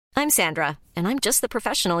I'm Sandra, and I'm just the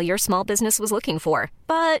professional your small business was looking for.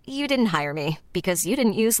 But you didn't hire me because you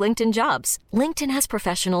didn't use LinkedIn Jobs. LinkedIn has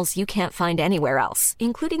professionals you can't find anywhere else,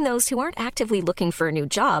 including those who aren't actively looking for a new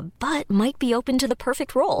job, but might be open to the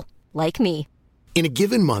perfect role, like me. In a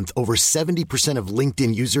given month, over 70% of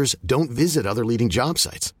LinkedIn users don't visit other leading job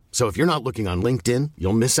sites. So if you're not looking on LinkedIn,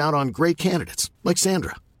 you'll miss out on great candidates like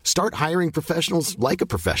Sandra. Start hiring professionals like a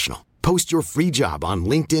professional. Post your free job on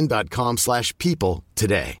linkedin.com/people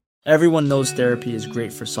today. Everyone knows therapy is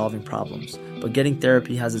great for solving problems, but getting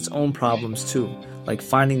therapy has its own problems too, like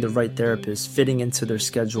finding the right therapist, fitting into their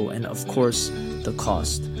schedule, and of course, the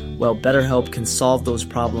cost. Well, BetterHelp can solve those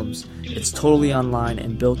problems. It's totally online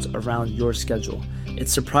and built around your schedule.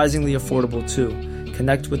 It's surprisingly affordable too.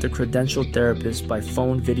 Connect with a credentialed therapist by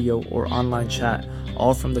phone, video, or online chat,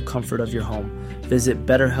 all from the comfort of your home. Visit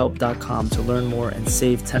BetterHelp.com to learn more and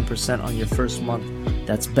save 10% on your first month.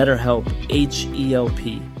 That's BetterHelp,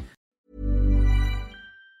 H-E-L-P.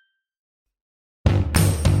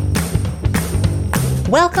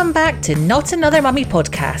 Welcome back to Not Another Mummy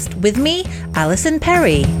podcast with me, Alison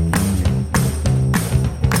Perry.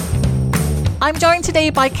 I'm joined today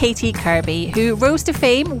by Katie Kirby, who rose to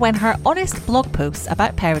fame when her honest blog posts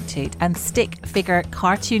about parenthood and stick figure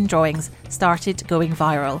cartoon drawings started going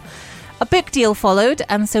viral. A book deal followed,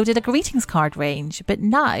 and so did a greetings card range. But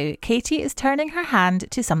now, Katie is turning her hand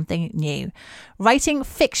to something new, writing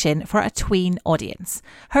fiction for a tween audience.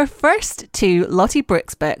 Her first two Lottie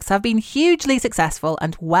Brooks books have been hugely successful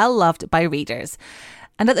and well loved by readers.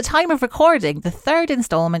 And at the time of recording, the third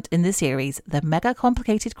instalment in the series, The Mega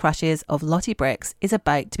Complicated Crushes of Lottie Brooks, is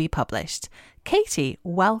about to be published. Katie,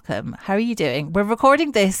 welcome. How are you doing? We're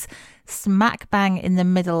recording this smack bang in the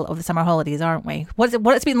middle of the summer holidays, aren't we? What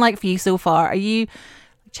it's been like for you so far? Are you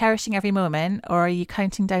cherishing every moment, or are you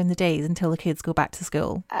counting down the days until the kids go back to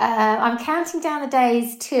school? I'm counting down the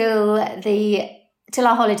days till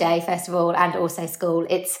our holiday, first of all, and also school.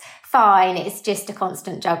 It's fine. It's just a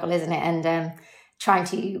constant juggle, isn't it? And trying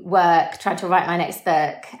to write my next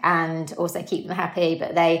book and also keep them happy.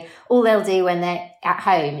 But all they'll do when they're at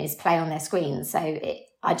home is play on their screens. So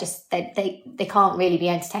they can't really be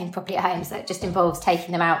entertained properly at home. So it just involves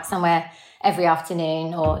taking them out somewhere every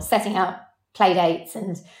afternoon or setting up play dates.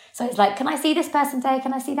 And so it's like, can I see this person today?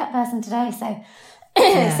 Can I see that person today? So,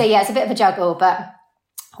 it's a bit of a juggle, but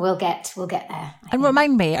we'll get there. And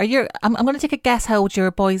remind me, I'm going to take a guess how old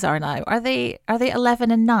your boys are now. Are they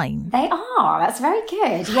 11 and 9? They are. That's very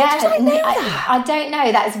good. How did I know that? I don't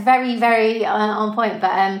know. That's very, very on point.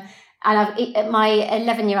 But my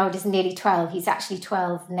 11-year-old is nearly 12. He's actually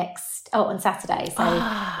 12 on Saturday. So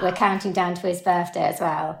we're counting down to his birthday as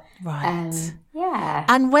well. Right. Yeah.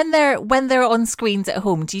 And when they're on screens at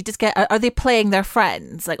home, do you just are they playing their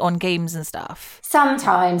friends, like on games and stuff?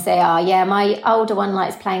 Sometimes they are, yeah. My older one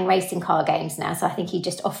likes playing racing car games now, so I think he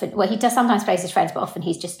does sometimes play with his friends, but often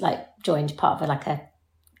he's just like joined part of a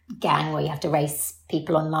gang where you have to race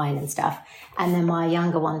people online and stuff. And then my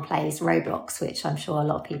younger one plays Roblox, which I'm sure a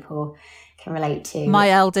lot of people can relate to. My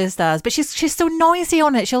eldest does, but she's so noisy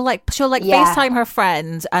on it. She'll FaceTime her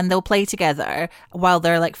friends and they'll play together while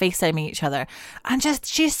they're like FaceTiming each other, and just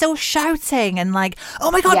she's so shouting and like, oh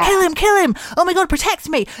my god, kill him, oh my god, protect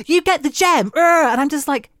me, you get the gem. And I'm just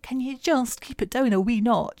like, can you just keep it down a wee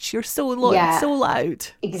notch? You're so loud, so loud.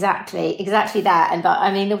 Exactly that. But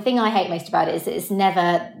I mean, the thing I hate most about it is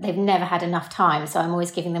that they've never had enough time. So I'm always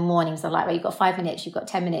giving them warnings. I'm like, well, you've got 5 minutes, you've got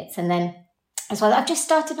 10 minutes, and then as well, I've just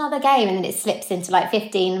started another game, and then it slips into like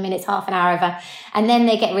 15 minutes, half an hour over, and then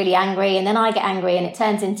they get really angry, and then I get angry, and it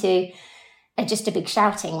turns into just a big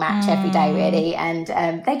shouting match every day, really. And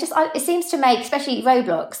it seems to make, especially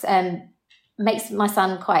Roblox, makes my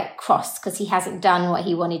son quite cross because he hasn't done what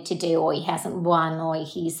he wanted to do, or he hasn't won, or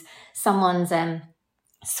someone's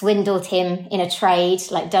swindled him in a trade,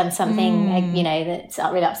 like done something, that's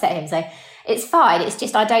really upset him. So it's fine. It's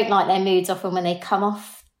just I don't like their moods often when they come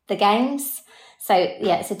off the games. So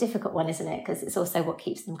yeah, it's a difficult one, isn't it? Because it's also what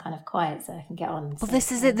keeps them kind of quiet, so I can get on. Well,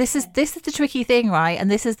 this is it. This is the tricky thing, right? And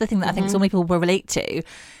this is the thing that I think so many people will relate to,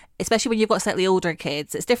 especially when you've got slightly older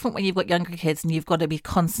kids. It's different when you've got younger kids and you've got to be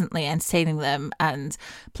constantly entertaining them and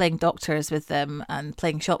playing doctors with them and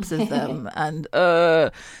playing shops with them, and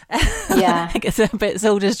it's a bit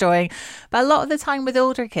soul destroying. But a lot of the time with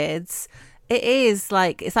older kids, it is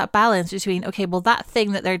like, it's that balance between, okay, well, that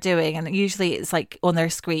thing that they're doing, and usually it's like on their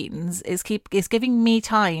screens, is giving me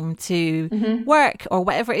time to work or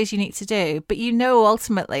whatever it is you need to do. But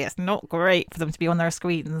ultimately it's not great for them to be on their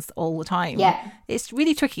screens all the time. Yeah. It's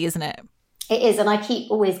really tricky, isn't it? It is, and I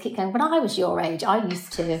always keep going, when I was your age, I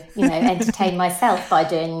used to, entertain myself by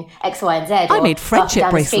doing X, Y, and Z. I made friendship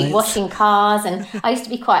bracelets. Street, washing cars, and I used to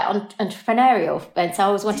be quite entrepreneurial, and so I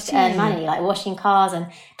always wanted to earn money, like washing cars and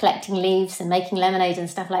collecting leaves and making lemonade and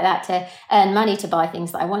stuff like that to earn money to buy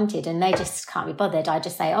things that I wanted, and they just can't be bothered. I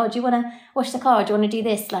just say, oh, do you want to wash the car? Or do you want to do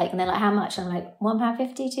this? And they're like, how much? And I'm like,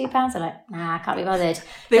 £1.50, £2. I'm like, nah, I can't be bothered.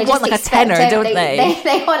 They want like a tenner, don't they?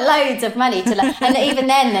 They want loads of money to, and even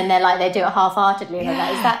then they're like, they do it half-heartedly, and they're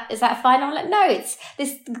like, is that fine? I'm like, no,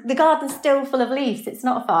 the garden's still full of leaves, it's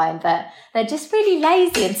not fine. But they're just really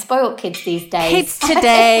lazy and spoiled kids these days. Kids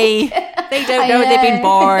today, they don't know they've been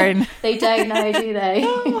born. They don't know, do they?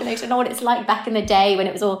 They don't know what it's like back in the day when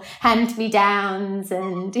it was all hand-me-downs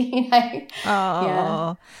and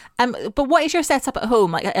Oh. But what is your setup at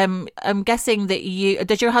home? Like, I'm guessing that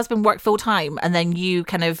did your husband work full time and then you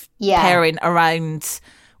kind of parent around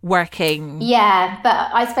working? Yeah, but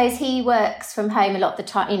I suppose he works from home a lot of the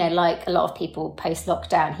time, like a lot of people post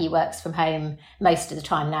lockdown, he works from home most of the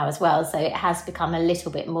time now as well. So it has become a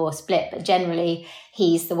little bit more split, but generally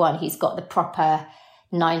he's the one who's got the proper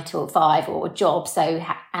 9 to 5 or job,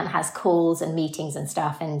 and has calls and meetings and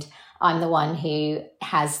stuff. And I'm the one who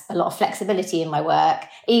has a lot of flexibility in my work,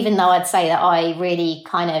 even though I'd say that I really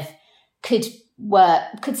kind of could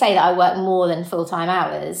say that I work more than full-time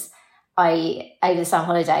hours. Over the summer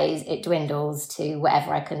holidays, it dwindles to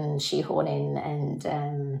whatever I can shoehorn in. And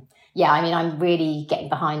I'm really getting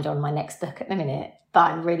behind on my next book at the minute,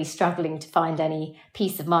 but I'm really struggling to find any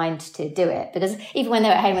peace of mind to do it, because even when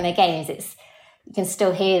they're at home on their games, you can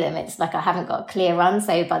still hear them. It's like I haven't got a clear run.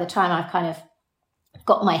 So by the time I've kind of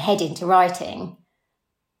got my head into writing,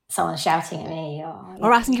 someone's shouting at me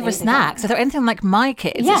or asking you for snacks. Is there anything like my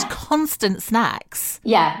kids? It's constant snacks.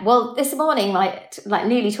 Yeah. Well, this morning, like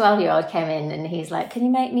nearly 12-year-old came in and he's like, "Can you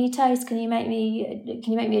make me toast? Can you make me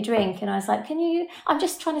a drink?" And I was like, I'm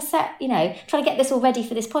just trying to get this all ready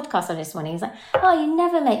for this podcast on this morning. He's like, "Oh, you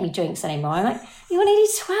never make me drinks anymore." I'm like, "You're nearly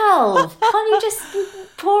 12. Can't you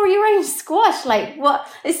just pour your own squash? Like, what?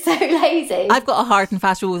 It's so lazy." I've got a hard and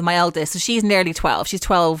fast rule with my eldest. So she's nearly 12. She's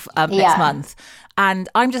 12 next month. And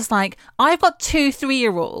I'm just like, I've got 2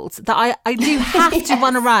 3-year-olds that I do have to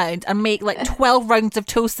run around and make like 12 rounds of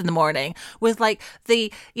toast in the morning with like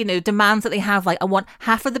the, demands that they have. Like, I want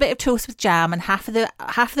half of the bit of toast with jam and half of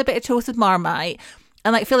the bit of toast with Marmite,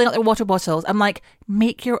 and like filling up their water bottles. I'm like,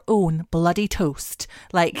 make your own bloody toast.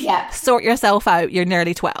 Like, sort yourself out. You're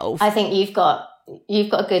nearly 12. I think you've got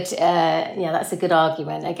a good, that's a good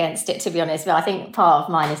argument against it, to be honest. But I think part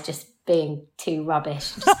of mine is just being too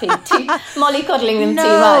rubbish, just being too mollycoddling them too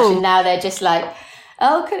much, and now they're just like,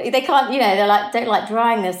 they can't, they're like, don't like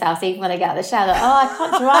drying themselves even when they get out of the shower. Like, I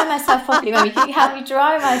can't dry myself properly, Mummy, can you help me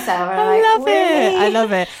dry myself? And I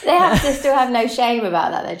love it. They have to still have no shame about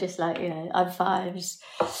that. They're just like, I'm fine. I'm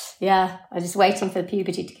just waiting for the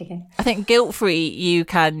puberty to kick in. I think guilt-free, you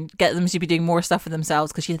can get them to be doing more stuff for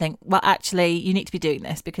themselves, because you think, well, actually, you need to be doing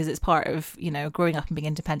this because it's part of, growing up and being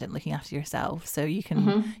independent, looking after yourself. So you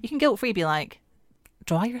can guilt-free be like,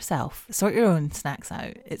 dry yourself, sort your own snacks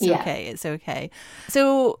out. It's okay.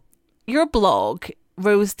 So your blog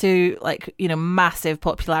rose to massive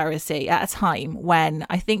popularity at a time when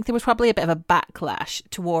I think there was probably a bit of a backlash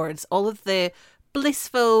towards all of the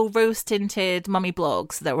blissful rose tinted mummy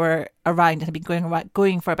blogs that were around and had been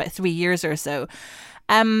going for about 3 years or so.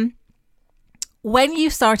 When you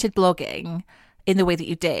started blogging in the way that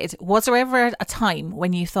you did, was there ever a time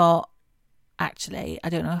when you thought, actually, I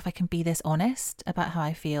don't know if I can be this honest about how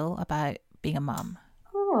I feel about being a mum?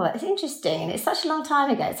 Oh, it's interesting. And it's such a long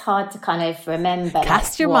time ago. It's hard to kind of remember.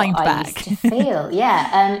 Cast your mind back. I used to feel.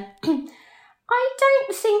 Yeah. I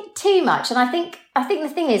don't think too much. And I think the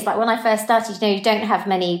thing is, like, when I first started, you don't have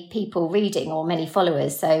many people reading or many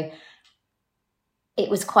followers. So it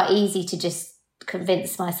was quite easy to just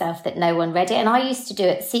convince myself that no one read it. And I used to do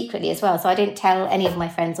it secretly as well. So I didn't tell any of my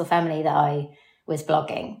friends or family that I was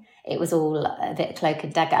blogging. It was all a bit cloak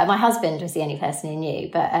and dagger. My husband was the only person who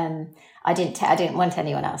knew, but I didn't want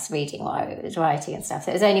anyone else reading what I was writing and stuff.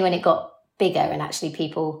 So it was only when it got bigger and actually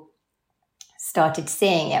people started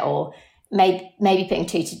seeing it, or maybe putting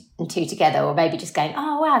two and two together, or maybe just going,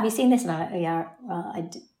 "Oh wow, have you seen this?" And I'm like, "Oh yeah, well, I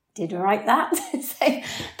did write that."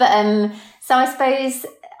 So I suppose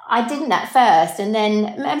I didn't at first,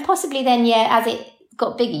 and possibly then, as it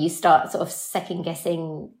got bigger, you start sort of second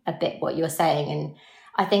guessing a bit what you're saying. And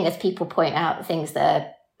I think as people point out things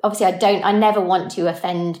that obviously I never want to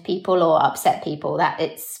offend people or upset people, that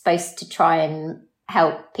it's supposed to try and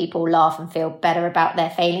help people laugh and feel better about their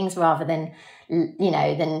failings, rather than,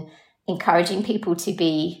 than encouraging people to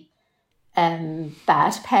be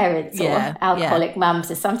bad parents or alcoholic mums,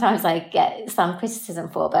 as sometimes I get some criticism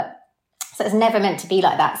for, but so it's never meant to be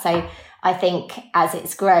like that. So I think as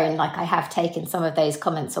it's grown, like I have taken some of those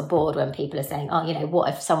comments on board when people are saying, oh, you know,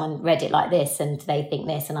 what if someone read it like this and they think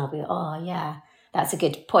this? And I'll be, oh, yeah, that's a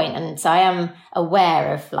good point. And so I am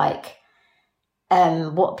aware of like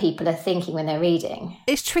what people are thinking when they're reading.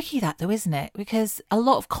 It's tricky that though, isn't it? Because a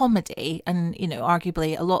lot of comedy, and, you know,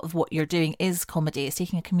 arguably a lot of what you're doing is comedy, is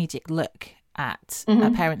taking a comedic look at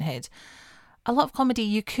parenthood. A lot of comedy,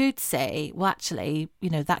 you could say, well, actually,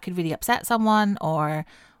 you know, that could really upset someone, or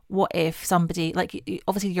what if somebody, like,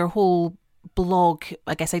 obviously your whole blog,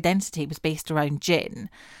 I guess, identity was based around gin.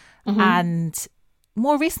 And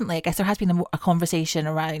more recently, I guess there has been a conversation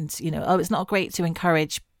around, you know, oh, it's not great to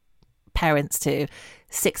encourage parents to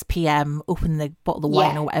 6 p.m. open the bottle of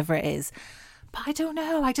wine or whatever it is. But I don't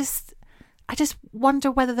know. I just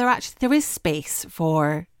wonder whether there is space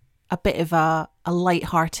for a bit of a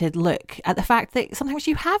light-hearted look at the fact that sometimes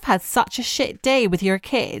you have had such a shit day with your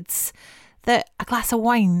kids that a glass of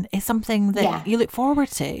wine is something that you look forward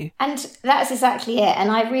to. And that's exactly it. And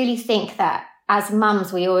I really think that as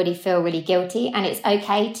mums, we already feel really guilty, and it's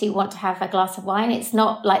okay to want to have a glass of wine. It's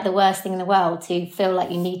not like the worst thing in the world to feel like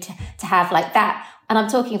you need to have like that. And I'm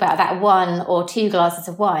talking about that 1 or 2 glasses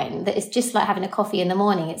of wine, that it's just like having a coffee in the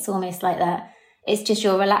morning. It's almost like that. It's just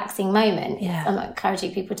your relaxing moment. Yeah. I'm not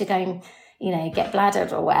encouraging people to go and, you know, get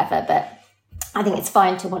bladdered or whatever, but I think it's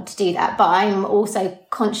fine to want to do that. But I'm also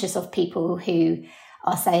conscious of people who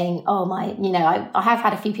are saying, oh, my, you know, I have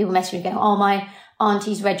had a few people message me going, oh, my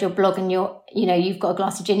auntie's read your blog and you've got a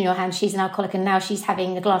glass of gin in your hand. She's an alcoholic and now she's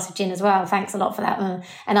having a glass of gin as well. Thanks a lot for that.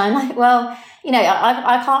 And I'm like, well, you know,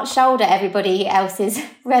 I can't shoulder everybody else's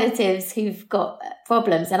relatives who've got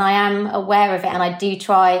problems. And I am aware of it. And I do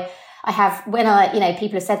try, when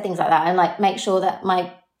people have said things like that, and like make sure that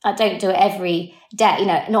I don't do it every day. You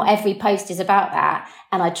know, not every post is about that.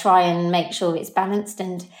 And I try and make sure it's balanced,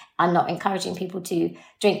 and I'm not encouraging people to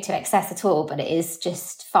drink to excess at all, but it is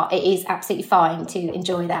just it is absolutely fine to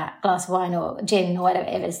enjoy that glass of wine or gin or whatever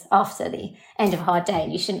it is after the end of a hard day.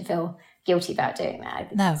 And you shouldn't feel guilty about doing that. I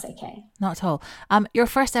think that's okay. Not at all. Your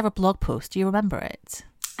first ever blog post, do you remember it?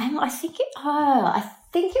 I think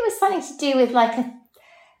it was something to do with like a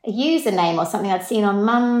username or something I'd seen on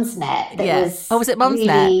Mumsnet. Was it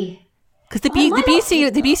Mumsnet? Because the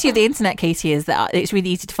beauty of the internet, Katie, is that it's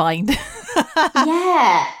really easy to find.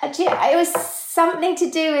 Yeah, it was something to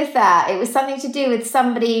do with that. It was something to do with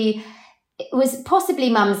somebody. It was possibly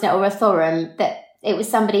Mumsnet or a forum, that it was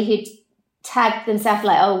somebody who'd tagged themselves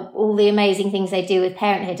like, oh, all the amazing things they do with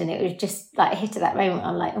parenthood, and it was just like hit at that moment.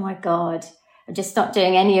 I'm like, oh my god, I'm just not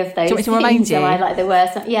doing any of those. Do you want me to remind you? Am I like the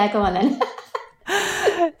worst? Yeah, go on then.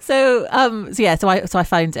 So I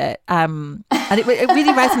found it, and it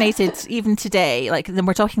really resonated even today. Like, then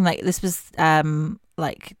we're talking like this was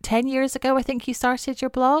like 10 years ago, I think you started your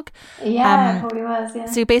blog. Yeah, it probably was. Yeah.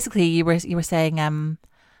 So basically, you were saying,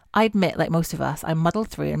 I admit, like most of us, I muddle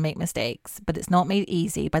through and make mistakes, but it's not made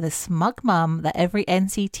easy by the smug mum that every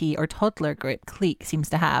NCT or toddler group clique seems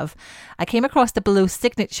to have. I came across the below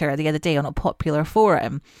signature the other day on a popular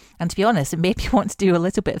forum, and to be honest, it made me want to do a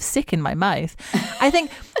little bit of sick in my mouth. I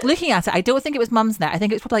think, looking at it, I don't think it was Mumsnet. I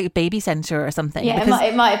think it was probably like Baby Centre or something. Yeah,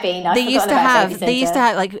 it might have been. They used to have you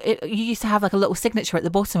used to have like a little signature at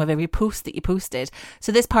the bottom of every post that you posted.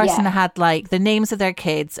 So this person had like the names of their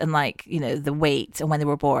kids and like, you know, the weight and when they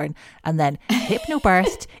were born, and then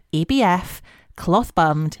hypnobirthed, ABF, cloth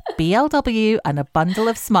bummed, BLW, and a bundle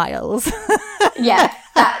of smiles. Yeah,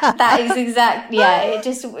 that is exact. Yeah, it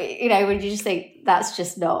just, you know, when you just think that's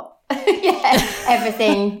just not.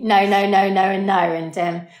 Everything no, and no,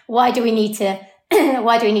 and why do we need to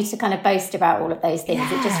kind of boast about all of those things?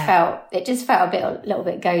 It just felt a little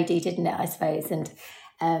bit goady, didn't it, I suppose? And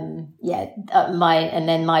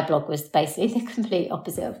my blog was basically the complete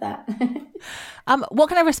opposite of that. What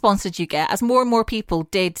kind of response did you get as more and more people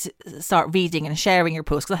did start reading and sharing your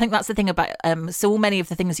posts? Because I think that's the thing about so many of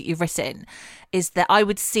the things that you've written is that I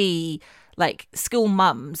would see like school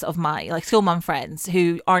mums of my, like school mum friends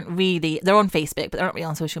who aren't really, they're on Facebook, but they're not really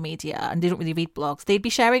on social media and they don't really read blogs. They'd be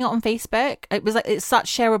sharing it on Facebook. It was like, it's such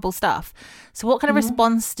shareable stuff. So what kind of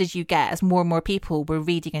response did you get as more and more people were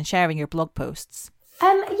reading and sharing your blog posts?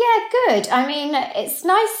 Good. I mean, it's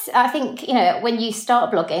nice. I think, you know, when you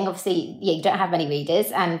start blogging, obviously, you don't have many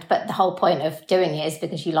readers, but the whole point of doing it is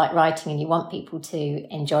because you like writing and you want people to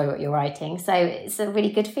enjoy what you're writing. So it's a really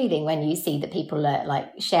good feeling when you see that people are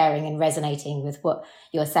like sharing and resonating with what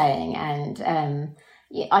you're saying. And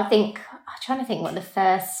I think, I'm trying to think what the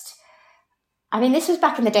first, I mean, this was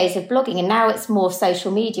back in the days of blogging, and now it's more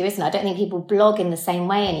social media, isn't it? I don't think people blog in the same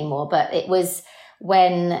way anymore, but it was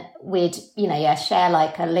when we'd, share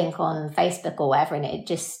like a link on Facebook or whatever, and it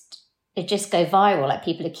just go viral. Like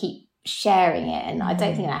people would keep sharing it. And I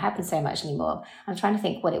don't think that happens so much anymore. I'm trying to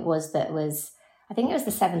think what it was I think it was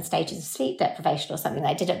the 7 stages of sleep deprivation or something that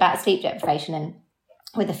I did about sleep deprivation, and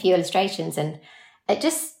with a few illustrations. And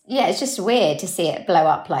it's just weird to see it blow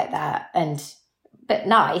up like that. But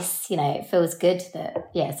nice, it feels good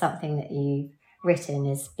that, something that you've written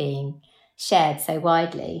is being shared so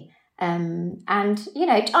widely. And,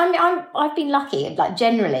 I've been lucky. Like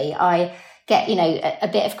generally I get, a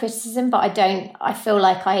bit of criticism, but I feel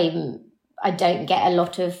like I don't get a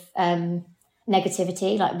lot of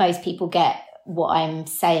negativity. Like most people get what I'm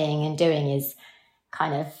saying and doing is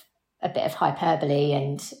kind of a bit of hyperbole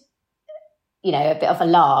and, a bit of a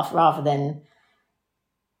laugh rather than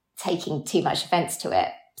taking too much offense to it.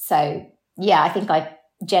 So, I think I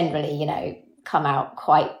generally, come out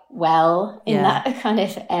quite well in that kind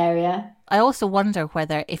of area. I also wonder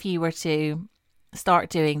whether if you were to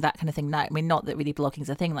start doing that kind of thing now, I mean, not that really blogging is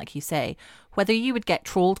a thing, like you say, whether you would get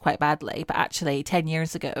trolled quite badly, but actually 10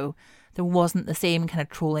 years ago, there wasn't the same kind of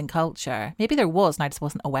trolling culture. Maybe there was and I just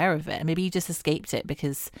wasn't aware of it. And maybe you just escaped it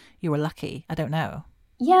because you were lucky. I don't know.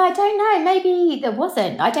 Yeah, I don't know. Maybe there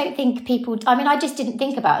wasn't. I don't think I just didn't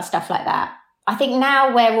think about stuff like that. I think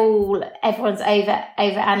now everyone's over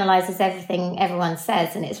analyzes everything everyone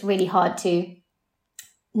says, and it's really hard to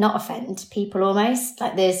not offend people almost.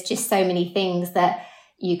 Like there's just so many things that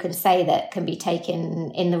you can say that can be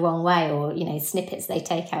taken in the wrong way, or, snippets they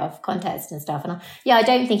take out of context and stuff. And I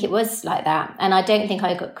don't think it was like that. And I don't think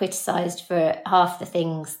I got criticised for half the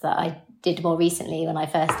things that I did more recently when I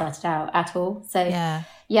first started out at all. So, I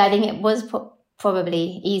think it was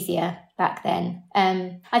probably easier back then.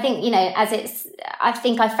 I think, I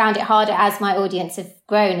think I found it harder as my audience have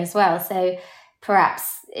grown as well. So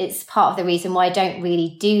perhaps it's part of the reason why I don't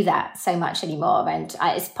really do that so much anymore. And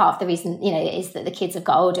it's part of the reason, is that the kids have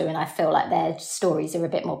got older and I feel like their stories are a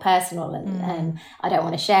bit more personal and I don't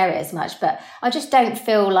want to share it as much. But I just don't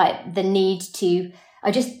feel like the need to,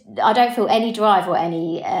 I don't feel any drive or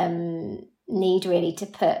any need really to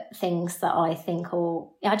put things that I think,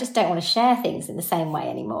 or I just don't want to share things in the same way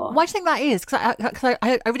anymore. Why do you think that is? Because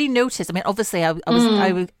I really noticed, I mean, obviously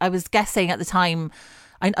I was guessing at the time,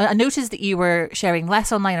 I noticed that you were sharing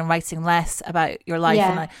less online and writing less about your life.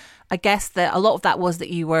 Yeah. And I guess that a lot of that was that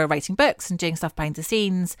you were writing books and doing stuff behind the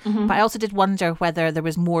scenes. Mm-hmm. But I also did wonder whether there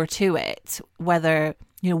was more to it, whether,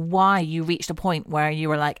 why you reached a point where you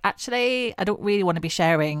were like, actually, I don't really want to be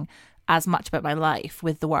sharing as much about my life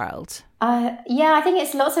with the world. I think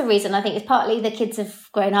it's lots of reasons. I think it's partly the kids have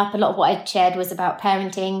grown up. A lot of what I shared was about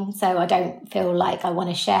parenting. So I don't feel like I want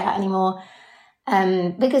to share that anymore.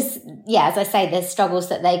 Because, as I say, the struggles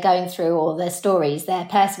that they're going through or their stories, they're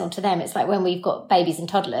personal to them. It's like when we've got babies and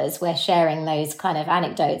toddlers, we're sharing those kind of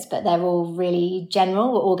anecdotes, but they're all really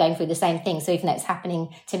general. We're all going through the same thing. So even though it's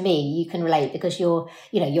happening to me, you can relate because your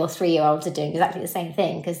 3-year-olds are doing exactly the same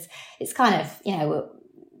thing, because it's kind of,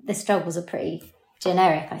 the struggles are pretty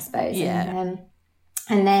generic, I suppose. Yeah.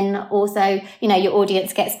 And then also, your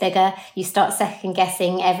audience gets bigger. You start second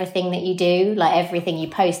guessing everything that you do, like everything you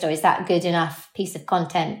post, or is that good enough piece of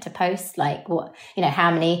content to post? Like what, how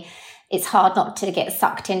many, it's hard not to get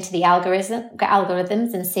sucked into the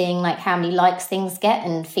algorithms and seeing like how many likes things get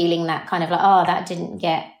and feeling that kind of like, oh, that didn't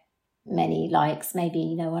get many likes.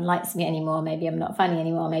 Maybe no one likes me anymore. Maybe I'm not funny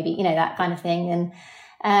anymore. Maybe, that kind of thing.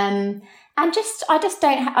 And I just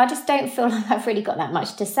don't feel like I've really got that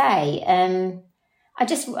much to say.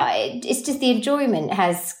 It's just the enjoyment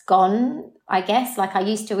has gone, I guess. Like I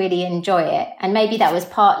used to really enjoy it. And maybe that was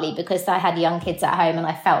partly because I had young kids at home and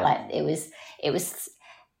I felt like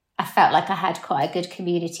I felt like I had quite a good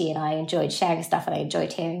community and I enjoyed sharing stuff and I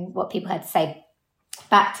enjoyed hearing what people had to say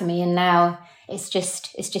back to me. And now it's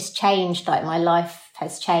just changed. Like my life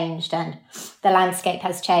has changed and the landscape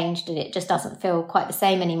has changed and it just doesn't feel quite the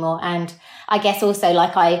same anymore. And I guess also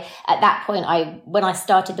like at that point, when I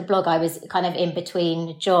started the blog, I was kind of in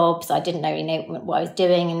between jobs. I didn't really know what I was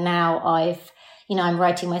doing. And now I'm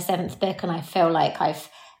writing my 7th book and I feel like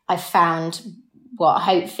I've found what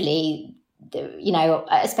hopefully,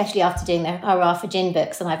 especially after doing the Hurrah for Gin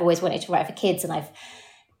books, and I've always wanted to write for kids, and I've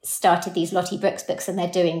started these Lottie Brooks books and they're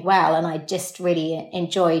doing well, and I just really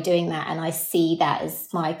enjoy doing that, and I see that as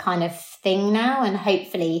my kind of thing now, and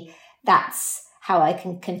hopefully that's how I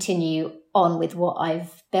can continue on with what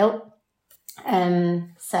I've built.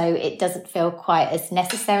 So it doesn't feel quite as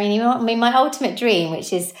necessary anymore. I mean, my ultimate dream,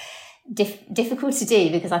 which is difficult to do,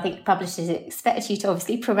 because I think publishers expect you to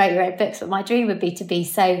obviously promote your own books. But my dream would be to be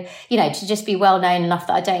so, to just be well known enough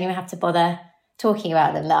that I don't even have to bother talking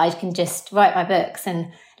about them, that I can just write my books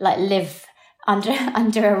and like live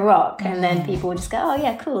under a rock, and then people will just go, oh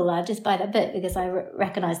yeah, cool, I'll just buy that book because I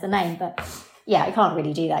recognise the name. But yeah, I can't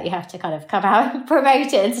really do that. You have to kind of come out and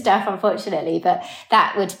promote it and stuff, unfortunately. But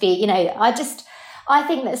that would be, I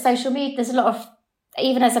think that social media, there's a lot of,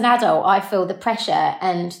 even as an adult, I feel the pressure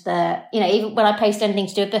and even when I post anything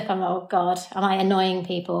to do a book, I'm like, oh God, am I annoying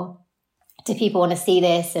people? Do people want to see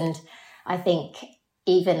this? And I think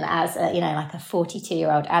even as a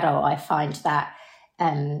 42-year-old adult, I find that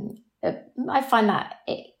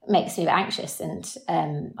it makes me anxious,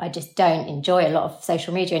 and I just don't enjoy a lot of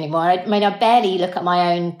social media anymore. I barely look at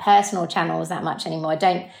my own personal channels that much anymore. I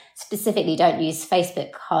don't use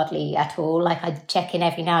Facebook hardly at all. Like, I check in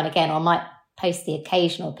every now and again, or I might post the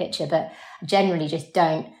occasional picture, but generally just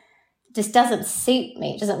doesn't suit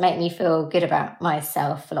me. It doesn't make me feel good about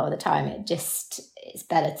myself a lot of the time. It's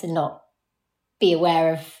better to not be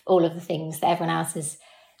aware of all of the things that everyone else is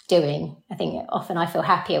doing. I think often I feel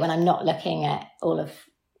happier when I'm not looking at all of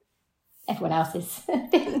everyone else's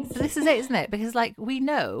things. So this is it, isn't it? Because we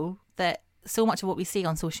know that so much of what we see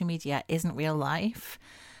on social media isn't real life.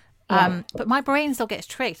 But my brain still gets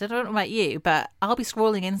tricked. I don't know about you, but I'll be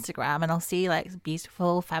scrolling Instagram and I'll see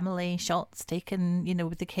beautiful family shots taken,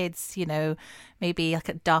 with the kids, maybe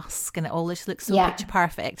at dusk, and it all just looks so picture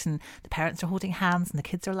perfect, and the parents are holding hands and the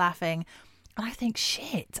kids are laughing. And I think,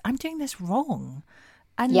 shit, I'm doing this wrong.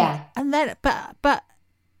 And then, but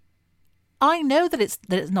I know that it's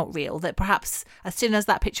not real, that perhaps as soon as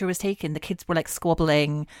that picture was taken, the kids were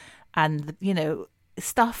squabbling and,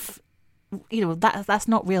 stuff, that's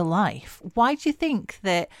not real life. Why do you think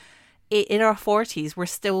that in our 40s, we're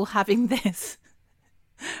still having this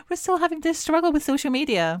struggle with social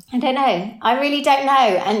media? I don't know. I really don't know.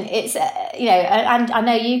 And it's, and I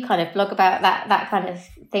know you kind of blog about that kind of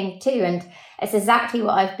thing too. And it's exactly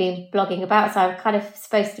what I've been blogging about. So I'm kind of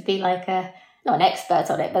supposed to be not an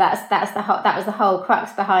expert on it, but that was the whole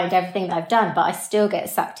crux behind everything that I've done. But I still get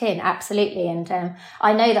sucked in, absolutely. And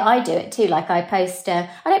I know that I do it too. I post, I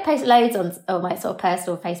don't post loads on my sort of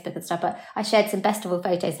personal Facebook and stuff, but I shared some festival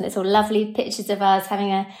photos, and it's all lovely pictures of us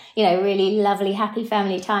having a really lovely, happy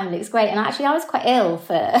family time. It looks great. And actually, I was quite ill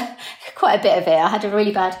for quite a bit of it. I had a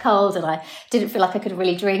really bad cold, and I didn't feel like I could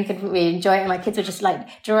really drink and really enjoy it. And my kids were just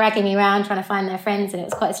dragging me around trying to find their friends, and it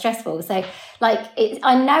was quite stressful. So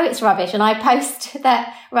I know it's rubbish, and I post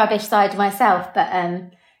that rubbish side myself, but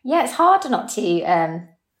it's hard not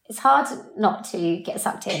to get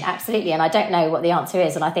sucked in, absolutely. And I don't know what the answer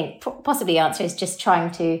is, and I think possibly the answer is just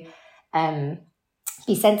trying to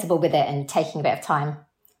be sensible with it and taking a bit of time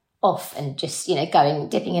off, and just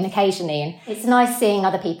dipping in occasionally. And it's nice seeing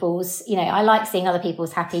other people's, I like seeing other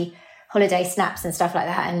people's happy holiday snaps and stuff like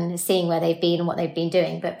that, and seeing where they've been and what they've been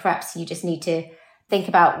doing. But perhaps you just need to think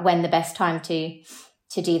about when the best time to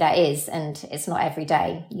do that is, and it's not every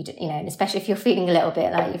day. And especially if you're feeling a little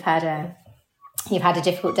bit like you've had a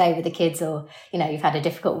difficult day with the kids, or you've had a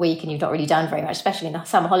difficult week and you've not really done very much, especially in the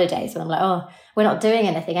summer holidays when I'm like, oh, we're not doing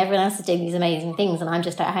anything. Everyone else is doing these amazing things, and I'm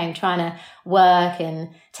just at home trying to work and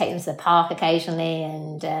take them to the park occasionally,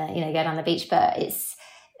 and go down the beach. But it's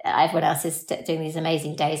everyone else is doing these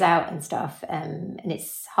amazing days out and stuff, and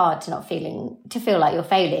it's hard to feel like you're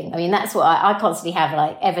failing. I mean, that's what I constantly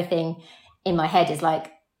have. Everything in my head is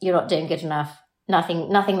you're not doing good enough. Nothing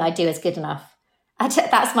that I do is good enough.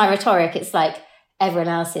 That's my rhetoric. It's everyone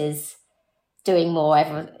else is doing more.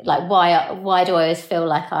 Why do I always feel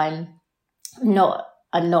like I'm not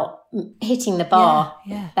hitting the bar?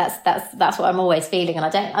 Yeah. That's what I'm always feeling, and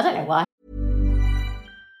I don't know why.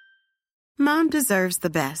 Mom deserves the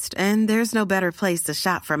best, and there's no better place to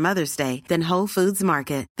shop for Mother's Day than Whole Foods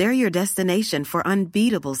Market. They're your destination for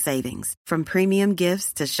unbeatable savings, from premium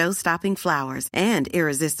gifts to show-stopping flowers and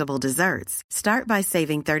irresistible desserts. Start by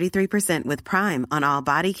saving 33% with Prime on all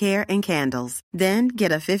body care and candles. Then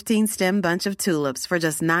get a 15-stem bunch of tulips for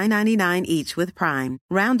just $9.99 each with Prime.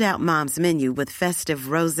 Round out Mom's menu with festive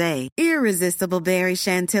rosé, irresistible berry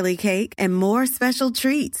chantilly cake, and more special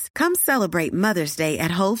treats. Come celebrate Mother's Day at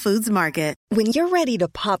Whole Foods Market. When you're ready to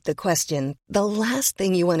pop the question, the last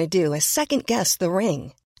thing you want to do is second-guess the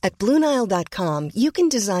ring. At BlueNile.com, you can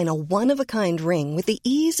design a one-of-a-kind ring with the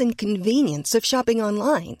ease and convenience of shopping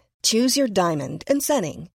online. Choose your diamond and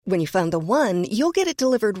setting. When you find the one, you'll get it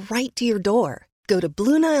delivered right to your door. Go to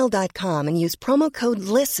BlueNile.com and use promo code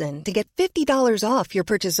LISTEN to get $50 off your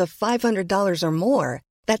purchase of $500 or more.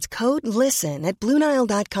 That's code LISTEN at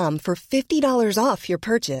BlueNile.com for $50 off your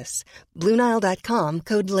purchase. BlueNile.com,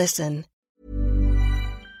 code LISTEN.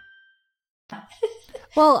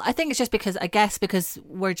 Well, I think it's just because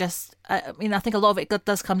we're just, I think a lot of it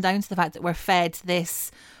does come down to the fact that we're fed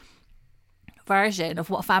this version of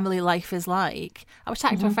what family life is like. I was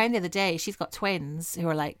chatting to a friend the other day. She's got twins who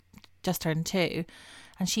are like just turned 2,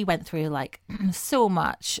 and she went through like so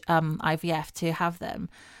much IVF to have them.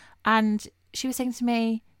 And she was saying to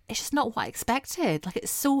me, it's just not what I expected. Like,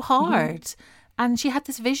 it's so hard. And she had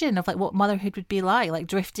this vision of like what motherhood would be like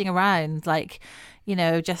drifting around, like, you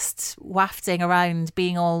know, just wafting around,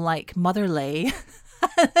 being all like motherly.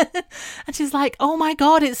 And she's like, oh my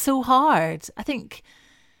God, it's so hard. I think,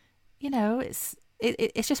 you know, it's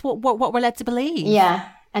just what we're led to believe. Yeah.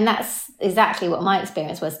 And that's exactly what my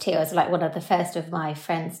experience was too. I was like one of the first of my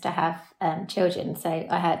friends to have children. So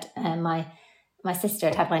I had my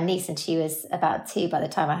sister had my niece, and she was about 2 by the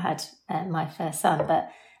time I had my first son. But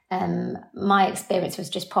my experience was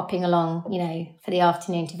just popping along, you know, for the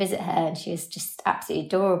afternoon to visit her, and she was just absolutely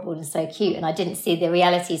adorable and so cute. And I didn't see the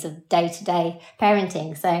realities of day-to-day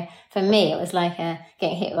parenting. So for me, it was like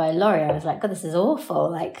getting hit by a lorry. I was like, God, this is awful.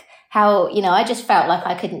 Like, how, you know, I just felt like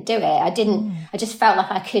I couldn't do it. I just felt like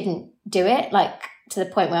I couldn't do it, like to the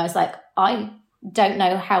point where I was like, I don't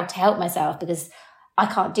know how to help myself because I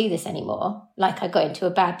can't do this anymore. Like, I got into a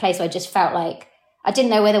bad place where I just felt like I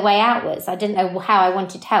didn't know where the way out was. I didn't know how I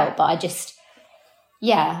wanted help, but I just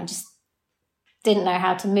didn't know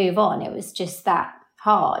how to move on. It was just that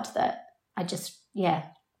hard that I just,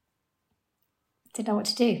 didn't know what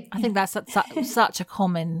to do. I think that's such a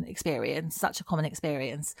common experience,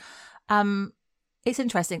 It's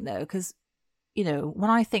interesting though, because, you know, when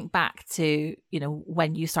I think back to, you know,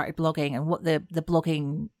 when you started blogging and what the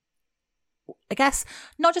blogging, I guess,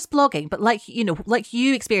 not just blogging, but like, you know, like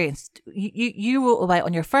you experienced, you wrote about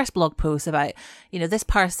on your first blog post about, you know, this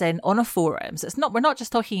person on a forum. So we're not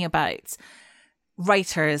just talking about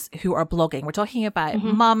writers who are blogging. We're talking about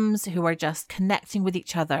mums who are just connecting with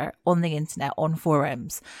each other on the internet, on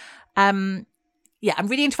forums. I'm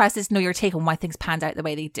really interested to know your take on why things panned out the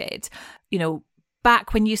way they did. You know,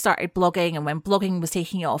 back when you started blogging and when blogging was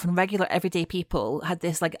taking off and regular everyday people had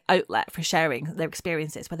this like outlet for sharing their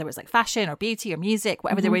experiences, whether it was like fashion or beauty or music,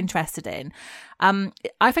 whatever they were interested in.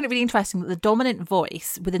 I find it really interesting that the dominant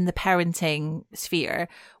voice within the parenting sphere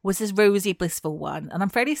was this rosy, blissful one. And I'm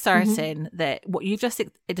fairly certain that what you've just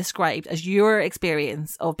described as your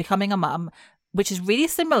experience of becoming a mum, which is really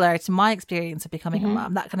similar to my experience of becoming a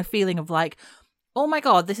mum, that kind of feeling of like, oh my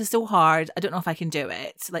God, this is so hard. I don't know if I can do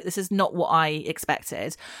it. Like, this is not what I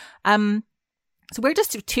expected. So we're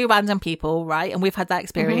just 2 random people, right? And we've had that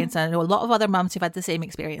experience. And I know a lot of other mums who've had the same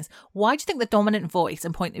experience. Why do you think the dominant voice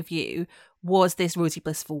and point of view was this rosy,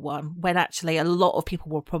 blissful one when actually a lot of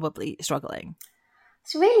people were probably struggling?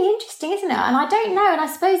 It's really interesting, isn't it? And I don't know. And I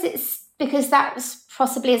suppose it's because that was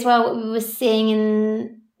possibly as well what we were seeing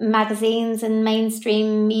in magazines and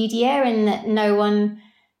mainstream media, and that no one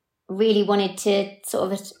really wanted to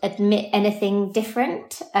sort of admit anything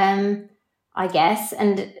different, I guess.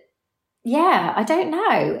 And I don't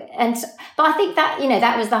know. But I think that, you know,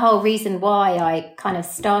 that was the whole reason why I kind of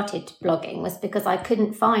started blogging, was because I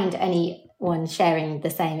couldn't find anyone sharing the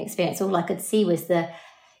same experience. All I could see was the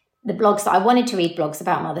blogs that I wanted to read, blogs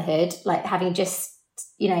about motherhood, like having just,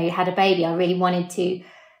 you know, had a baby. I really wanted to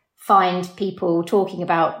find people talking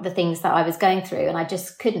about the things that I was going through, and I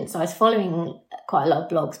just couldn't. So I was following quite a lot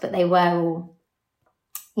of blogs, but they were all,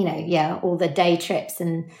 you know, all the day trips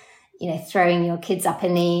and, you know, throwing your kids up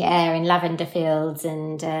in the air in lavender fields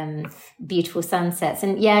and beautiful sunsets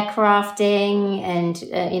and crafting and,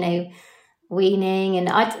 you know, weaning.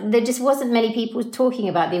 And there just wasn't many people talking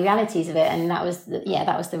about the realities of it. And that was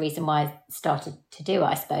the reason why I started to do it,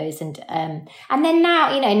 I suppose. And then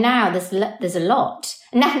now, you know, now there's a lot.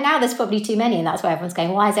 Now there's probably too many, and that's why everyone's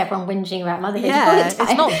going, why is everyone whinging about motherhood all the time?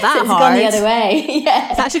 It's not that so it's hard. Gone the other way.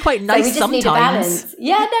 It's actually quite nice. So we just sometimes need a balance.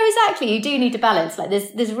 Yeah, no, exactly. You do need a balance. Like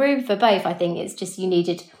there's room for both. I think it's just you need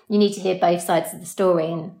to hear both sides of the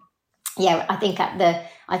story. And I think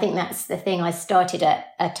that's the thing. I started at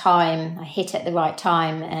a time, I hit at the right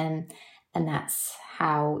time, and that's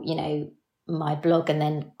how, you know, my blog, and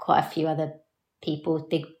then quite a few other people,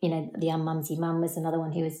 big, you know, the Unmumsy Mum was another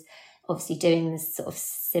one who was obviously doing this sort of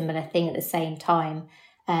similar thing at the same time,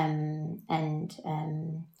 quite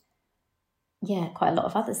a lot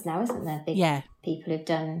of others now, isn't there? Big people who've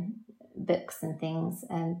done books and things.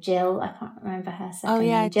 Jill, I can't remember her second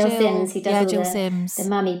name. Jill Sims, who does all the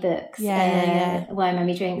mummy books, Why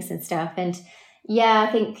Mummy Drinks and stuff. And I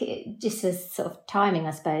think it just was sort of timing,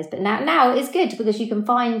 I suppose. But now it's good because you can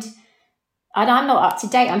find. And I'm not up to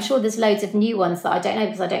date. I'm sure there's loads of new ones that I don't know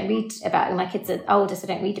because I don't read about it. My kids are older, so I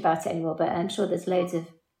don't read about it anymore. But I'm sure there's loads of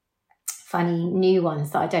funny new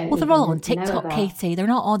ones that I don't. Well, they're all on TikTok, Katie. They're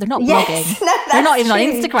not blogging. Yes, no, they're not even true. on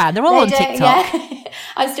Instagram. They're all on TikTok. Yeah.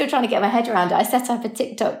 I'm still trying to get my head around it. I set up a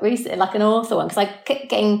TikTok recently, like an author one, because I kept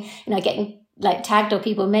getting like tagged or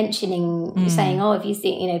people mentioning, saying, oh, have you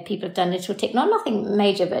seen, people have done little TikTok, nothing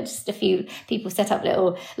major, but just a few people set up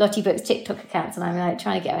little Lottie Books TikTok accounts, and I'm like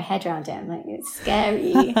trying to get my head around it. I'm like, it's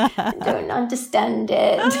scary. I don't understand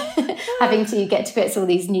it. Having to get to grips with all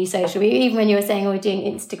these new social media, even when you were saying, oh, we're doing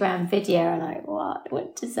Instagram video, and I'm like,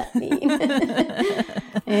 what does that mean?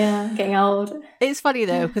 Yeah, getting old. It's funny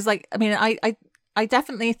though, because I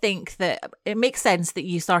definitely think that it makes sense that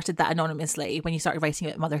you started that anonymously when you started writing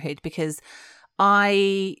about motherhood, because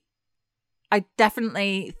I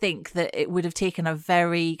definitely think that it would have taken a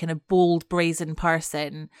very kind of bold, brazen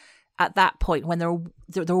person at that point when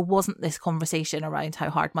there wasn't this conversation around how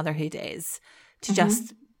hard motherhood is to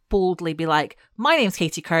just boldly be like, my name's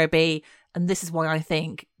Katie Kirby, and this is why I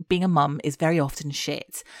think being a mum is very often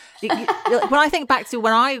shit. When I think back to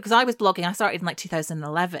because I was blogging, I started in like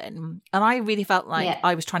 2011, and I really felt like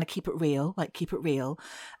I was trying to keep it real,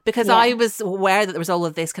 because I was aware that there was all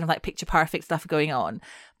of this kind of like picture perfect stuff going on.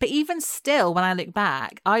 But even still, when I look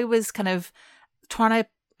back, I was kind of trying to,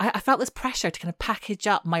 I felt this pressure to kind of package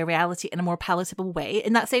up my reality in a more palatable way,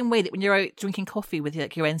 in that same way that when you're out drinking coffee with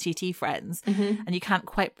like your NCT friends and you can't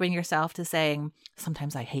quite bring yourself to saying,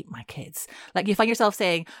 sometimes I hate my kids. Like you find yourself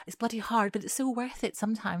saying, it's bloody hard, but it's so worth it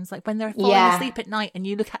sometimes. Like when they're falling asleep at night and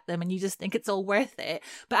you look at them and you just think it's all worth it.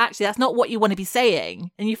 But actually that's not what you want to be saying.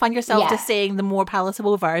 And you find yourself just saying the more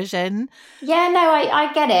palatable version. Yeah, no,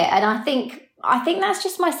 I get it. And I think that's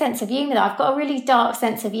just my sense of humour. I've got a really dark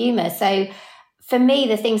sense of humour. So for me,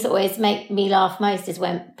 the things that always make me laugh most is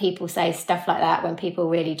when people say stuff like that, when people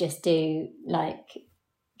really just do like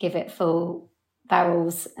give it full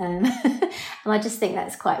barrels. And I just think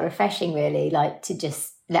that's quite refreshing, really, like to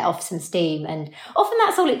just let off some steam. And often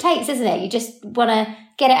that's all it takes, isn't it? You just want to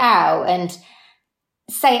get it out and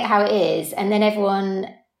say it how it is. And then everyone,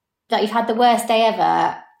 like you've had the worst day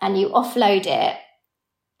ever and you offload it.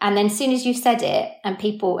 And then as soon as you've said it and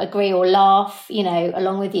people agree or laugh,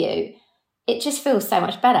 along with you, it just feels so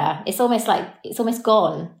much better. It's almost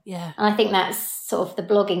gone. Yeah. And I think that's sort of the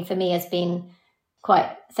blogging for me has been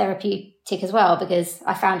quite therapeutic as well, because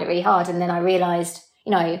I found it really hard. And then I realised,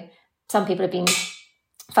 some people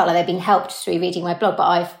felt like they've been helped through reading my blog, but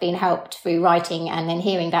I've been helped through writing and then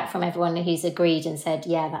hearing back from everyone who's agreed and said,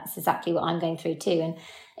 yeah, that's exactly what I'm going through too. And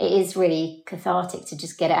it is really cathartic to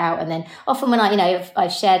just get it out. And then often when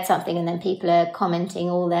I've shared something and then people are commenting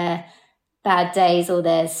all their bad days or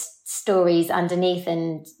their stories underneath,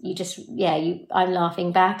 and you just I'm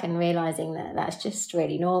laughing back and realizing that that's just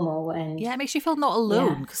really normal. And it makes you feel not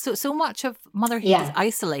alone, because so much of motherhood is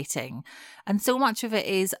isolating, and so much of it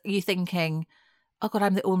is you thinking, oh God,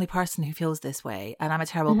 I'm the only person who feels this way, and I'm a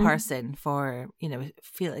terrible person for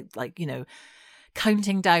feeling like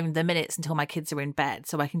counting down the minutes until my kids are in bed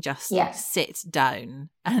so I can just sit down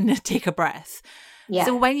and take a breath.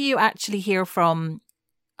 So when you actually hear from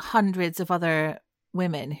hundreds of other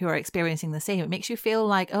women who are experiencing the same, it makes you feel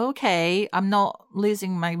like, okay, I'm not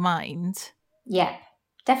losing my mind. Yeah,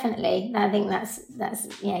 definitely. I think that's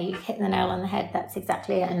you hit the nail on the head. That's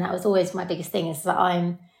exactly it. And that was always my biggest thing, is that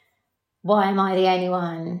why am I the only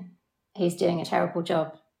one who's doing a terrible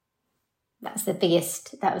job? That was the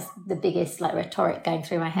biggest like rhetoric going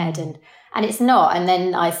through my head, and it's not. And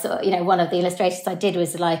then I saw, one of the illustrations I did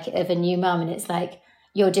was like of a new mum, and it's like,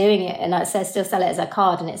 you're doing it, and I still sell it as a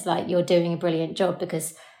card, and it's like, you're doing a brilliant job,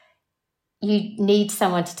 because you need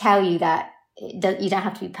someone to tell you that you don't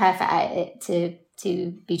have to be perfect at it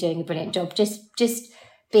to be doing a brilliant job. Just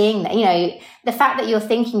being there, the fact that you're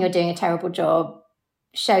thinking you're doing a terrible job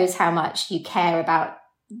shows how much you care about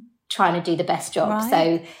trying to do the best job. Right.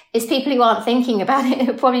 So it's people who aren't thinking about it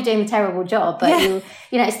who are probably doing a terrible job, but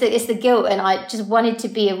it's the guilt. And I just wanted to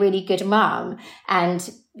be a really good mum, and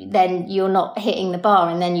then you're not hitting the bar,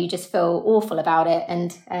 and then you just feel awful about it.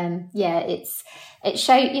 And it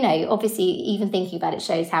shows, obviously even thinking about it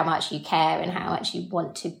shows how much you care and how much you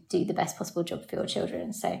want to do the best possible job for your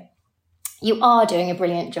children. So you are doing a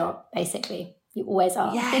brilliant job, basically. You always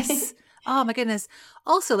are. Yes. Oh my goodness.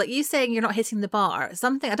 Also, like you saying you're not hitting the bar,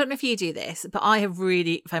 something, I don't know if you do this, but I have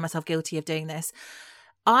really found myself guilty of doing this.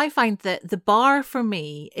 I find that the bar for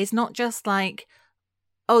me is not just like,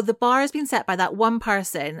 oh, the bar has been set by that one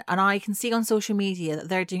person and I can see on social media that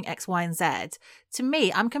they're doing X, Y, and Z. To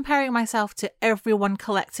me, I'm comparing myself to everyone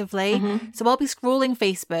collectively. Mm-hmm. So I'll be scrolling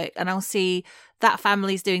Facebook and I'll see that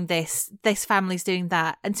family's doing this family's doing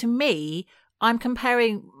that. And to me, I'm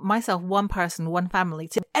comparing myself, one person, one family,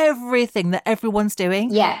 to everything that everyone's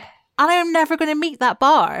doing. Yeah. And I am never going to meet that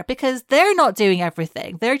bar because they're not doing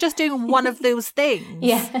everything. They're just doing one of those things.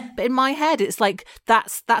 Yeah. But in my head, it's like,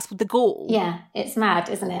 that's the goal. Yeah, it's mad,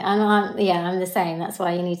 isn't it? And I'm the same. That's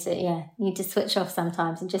why you need to switch off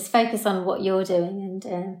sometimes and just focus on what you're doing.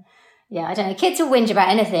 And I don't know. Kids will whinge about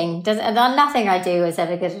anything. Nothing I do is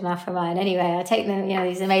ever good enough for mine. Anyway, I take them,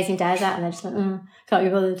 these amazing days out, and they're just like, can't be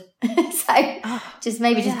bothered. So just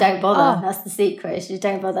don't bother. That's the secret. Just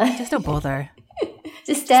don't bother. Just don't bother.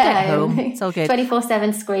 Just stay at home. It's all good.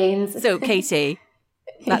 24/7 screens. So, Katie,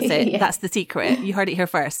 that's it. Yeah. That's the secret. You heard it here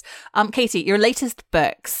first. Katie, your latest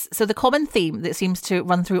books. So the common theme that seems to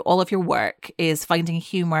run through all of your work is finding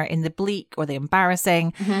humour in the bleak or the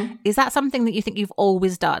embarrassing. Mm-hmm. Is that something that you think you've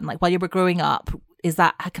always done? Like while you were growing up, was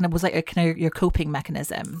that your coping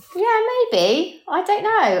mechanism? Yeah, maybe. I don't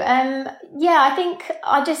know. I think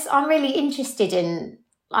I'm really interested in.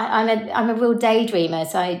 I'm a real daydreamer,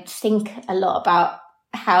 so I think a lot about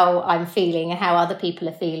how I'm feeling and how other people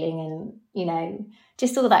are feeling, and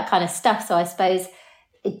just all that kind of stuff. So I suppose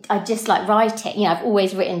I just like writing. I've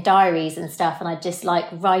always written diaries and stuff, and I just like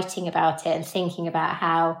writing about it and thinking about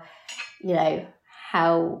how I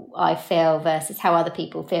feel versus how other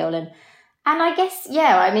people feel, and I guess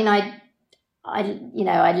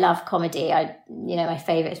I love comedy. My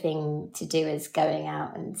favourite thing to do is going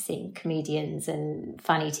out and seeing comedians and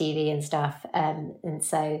funny TV and stuff. And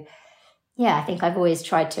so, I think I've always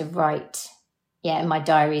tried to write. In my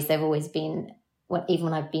diaries, they've always been, even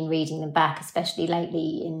when I've been reading them back, especially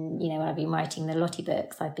lately when I've been writing the Lottie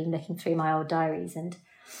books, I've been looking through my old diaries, and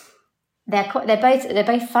they're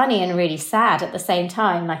both funny and really sad at the same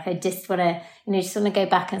time. Like I just want to go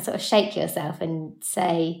back and sort of shake yourself and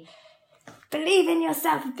say, believe in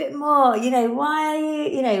yourself a bit more. Why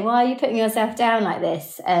are you putting yourself down like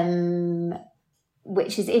this?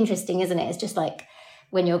 Which is interesting, isn't it? It's just like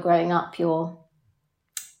when you're growing up, you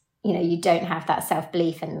don't have that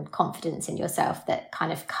self-belief and confidence in yourself that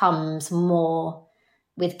kind of comes more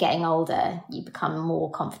with getting older. You become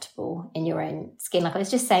more comfortable in your own skin. Like I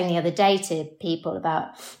was just saying the other day to people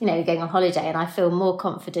about, going on holiday, and I feel more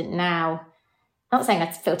confident now. I'm not saying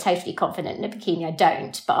I feel totally confident in a bikini, I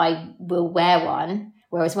don't, but I will wear one.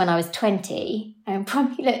 Whereas when I was 20, I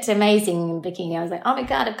probably looked amazing in a bikini. I was like, oh my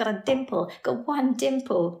God, I've got a dimple. I've got one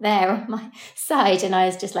dimple there on my side. And I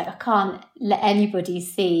was just like, I can't let anybody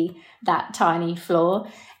see that tiny flaw.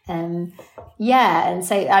 And so,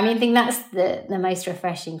 I think that's the most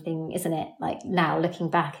refreshing thing, isn't it? Like now looking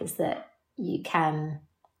back is that you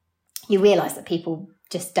realise that people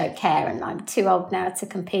just don't care, and I'm too old now to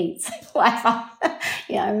compete. So whatever.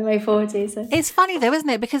 I'm in my 40s. So. It's funny though, isn't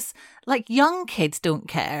it? Because like young kids don't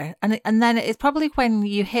care, and then it's probably when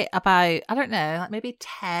you hit about, I don't know, like maybe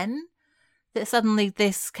 10, that suddenly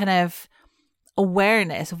this kind of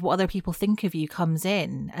awareness of what other people think of you comes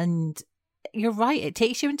in. And you're right, it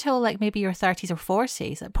takes you until like maybe your 30s or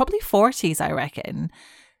 40s, probably 40s, I reckon,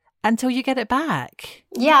 until you get it back.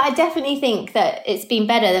 Yeah, I definitely think that it's been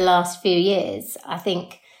better the last few years. I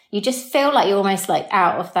think you just feel like you're almost like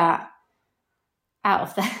out of that,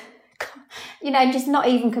 just not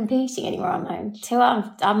even competing anymore. I'm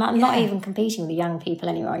not even competing with the young people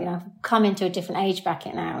anymore. I've come into a different age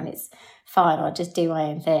bracket now, and it's fine. I'll just do my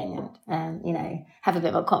own thing and, have a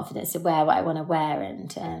bit more confidence to wear what I want to wear,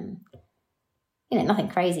 and, nothing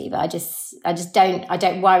crazy, but I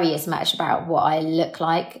don't worry as much about what I look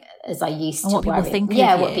like as I used to. What people think of you.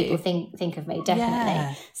 what people think of me, definitely.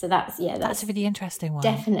 Yeah. So that's a really interesting one.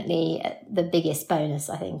 Definitely the biggest bonus,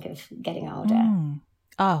 I think, of getting older. Mm.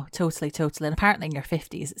 Oh, totally. And apparently in your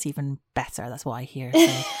 50s, it's even better. That's what I hear. So,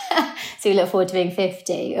 so you look forward to being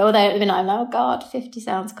 50. Although I'm like, oh God, 50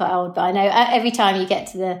 sounds quite old. But I know every time you get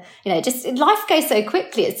to the, just life goes so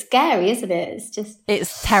quickly. It's scary, isn't it?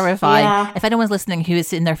 It's terrifying. Yeah. If anyone's listening who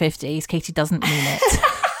is in their 50s, Katie doesn't mean it.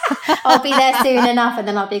 I'll be there soon enough, and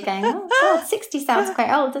then I'll be going, oh God, 60 sounds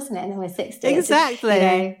quite old, doesn't it? And then we're 60.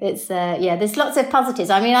 Exactly. It's there's lots of positives.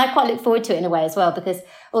 I quite look forward to it in a way as well, because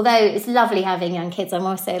although it's lovely having young kids, I'm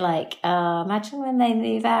also like, imagine when they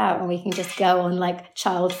move out and we can just go on like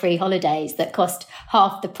child-free holidays that cost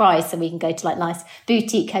half the price, and we can go to like nice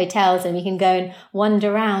boutique hotels, and we can go and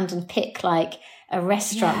wander around and pick like a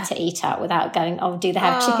restaurant to eat at without going, do they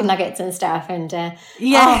have chicken nuggets and stuff? And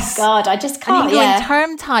yes. Oh God, I just can't. And you go in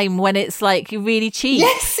term time when it's like really cheap.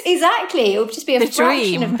 Yes, exactly. It would just be a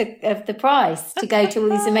fraction of the price to go to all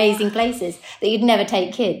these amazing places that you'd never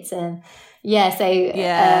take kids. And there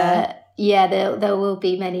will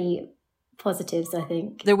be many positives, I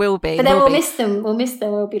think. There will be. But then we'll miss them. We'll miss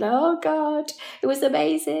them. We'll be like, oh God, it was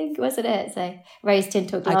amazing, wasn't it? So rose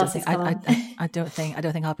tinted glasses. I don't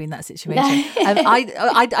think I'll be in that situation.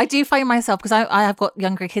 I do find myself, because I have got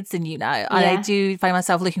younger kids than you now, and I do find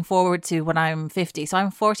myself looking forward to when I'm 50. So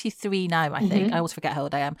I'm 43 now, I think. I always forget how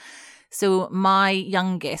old I am. So my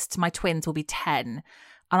youngest, my twins, will be 10.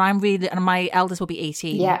 And my eldest will be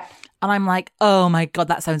 18. Yeah. And I'm like, oh my God,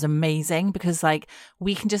 that sounds amazing, because like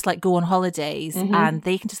we can just like go on holidays and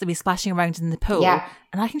they can just be splashing around in the pool and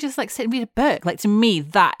I can just like sit and read a book. Like, to me,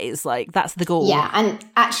 that's the goal. Yeah. And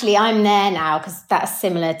actually I'm there now, because that's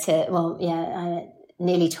similar to,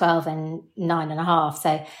 nearly 12 and 9.5.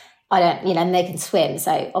 So I don't, and they can swim.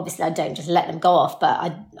 So obviously I don't just let them go off, but I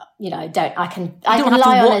can lie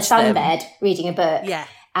on a sunbed reading a book. Yeah.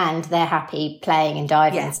 And they're happy playing and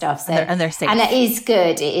diving and stuff. So and they're safe. And it is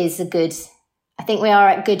good. It is a good. I think we are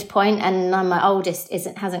at a good point. And my oldest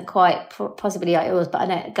hasn't quite, possibly like yours, but I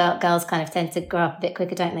know girls kind of tend to grow up a bit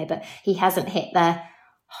quicker, don't they? But he hasn't hit the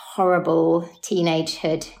horrible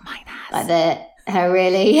teenagehood. Mine has. Like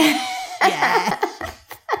really. Yeah.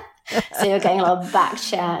 So you're getting a lot of back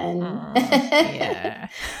chat and yeah.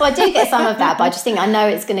 Well, I do get some of that, but I just think I know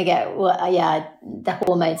it's going to get. The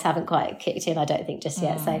hormones haven't quite kicked in, I don't think, just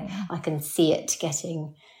yet. So I can see it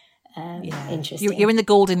getting interesting. You're in the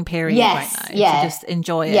golden period right now. Yeah. So just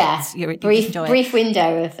enjoy it. Yeah. Brief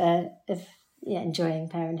window of enjoying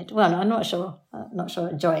parenthood. Well, no, I'm not sure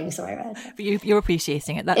enjoying. Sorry, but you're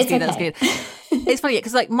appreciating it. That's it's good. okay. That's good. It's funny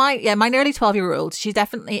because like my nearly 12-year-old, she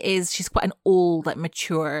definitely is. She's quite an old, like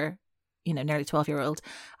mature, nearly 12-year-old.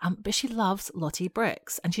 But she loves Lottie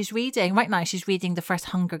Brooks, and she's reading right now. She's reading the first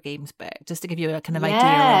Hunger Games book, just to give you a kind of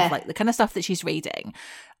idea of like the kind of stuff that she's reading.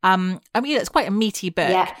 It's quite a meaty book.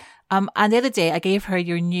 Yeah. And the other day I gave her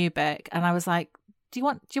your new book, and I was like, do you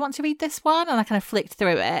want to read this one? And I kind of flicked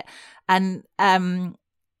through it, and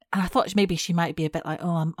I thought maybe she might be a bit like,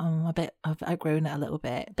 oh, I've outgrown it a little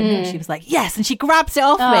bit. But no, she was like, yes. And she grabbed it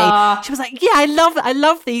off me. She was like, yeah, I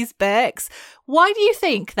love these books. Why do you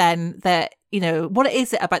think then that, what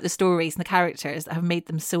is it about the stories and the characters that have made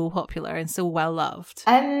them so popular and so well loved?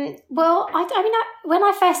 Well, when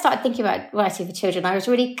I first started thinking about writing for children, I was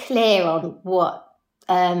really clear on what,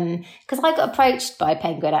 because I got approached by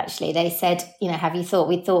Penguin, actually. They said, have you thought,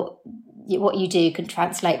 we thought what you do can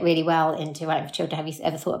translate really well into writing for children. Have you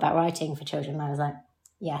ever thought about writing for children? And I was like,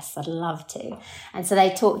 yes, I'd love to. And so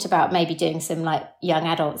they talked about maybe doing some like young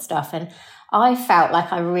adult stuff. And I felt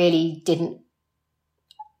like I really didn't,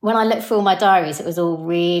 when I looked through all my diaries, it was all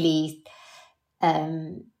really,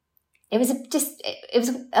 it was,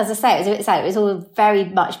 as I say, it was a bit sad. It was all very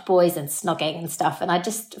much boys and snogging and stuff. And I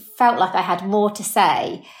just felt like I had more to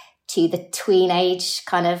say to the tween age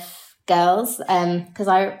kind of girls, because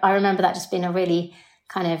I remember that just being a really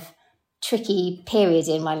kind of tricky period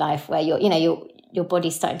in my life where your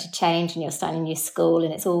body's starting to change and you're starting new school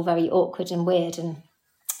and it's all very awkward and weird. And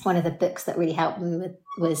one of the books that really helped me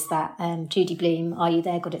was that Judy Blume, Are You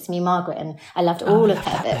There, God, It's Me, Margaret? And I loved all of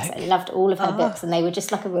her books. I loved all of her books, and they were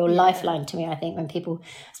just like a real lifeline to me, I think, when people,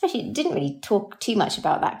 especially, didn't really talk too much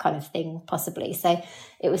about that kind of thing, possibly. So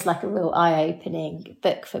it was like a real eye-opening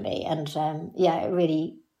book for me. And it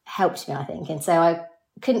really helped me, I think. And so I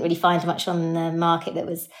couldn't really find much on the market that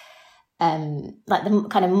was like the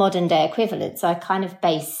kind of modern day equivalent. So I kind of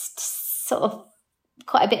based sort of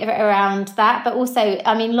quite a bit of it around that. But also,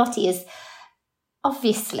 Lottie is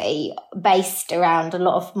obviously based around a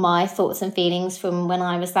lot of my thoughts and feelings from when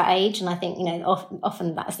I was that age. And I think,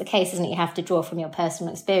 often that's the case, isn't it? You have to draw from your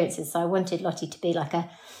personal experiences. So I wanted Lottie to be like a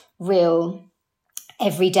real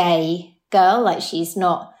everyday girl. Like, she's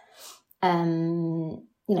not,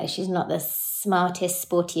 she's not the smartest,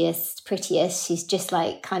 sportiest, prettiest. She's just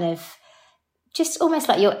like kind of, just almost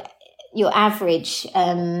like your average,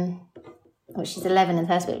 she's 11 in the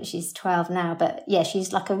first book, she's 12 now, but yeah,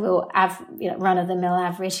 she's like a real run-of-the-mill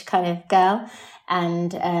average kind of girl.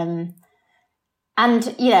 And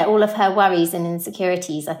all of her worries and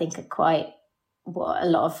insecurities, I think, are quite what a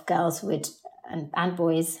lot of girls would and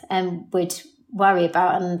boys would worry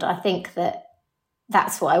about. And I think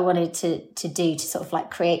that's what I wanted to do, to sort of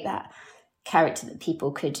like create that character that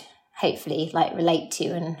people could hopefully like relate to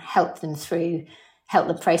and help them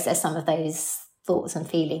process some of those thoughts and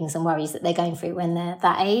feelings and worries that they're going through when they're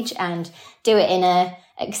that age, and do it in a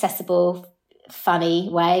accessible, funny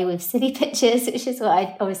way with silly pictures, which is what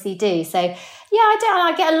I obviously do. So yeah,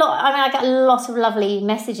 I get a lot of lovely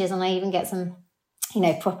messages, and I even get some,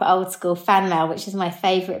 proper old school fan mail, which is my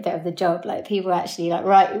favourite bit of the job. Like, people actually like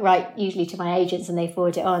write usually to my agents, and they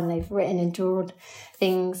forward it on. They've written and drawn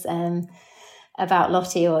things about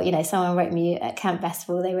Lottie, or, someone wrote me at Camp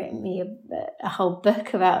Festival, they wrote me a whole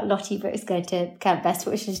book about Lottie Brooks going to Camp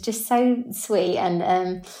Festival, which is just so sweet.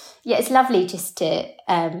 And it's lovely just to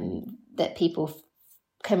that people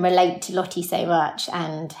can relate to Lottie so much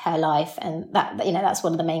and her life. And that, that's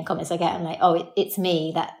one of the main comments I get. I'm like, oh, it's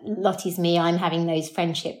me, that Lottie's me. I'm having those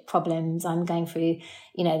friendship problems. I'm going through,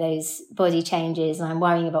 those body changes, and I'm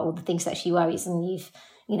worrying about all the things that she worries. And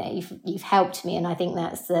you've helped me. And I think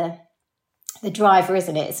that's the driver,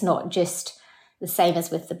 isn't it? It's not just the same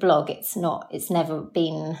as with the blog. It's never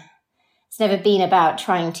been about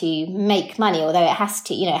trying to make money, although it has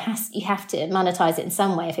to, you have to monetize it in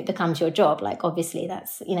some way if it becomes your job. Like, obviously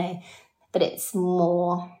that's, but it's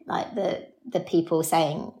more like the people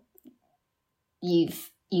saying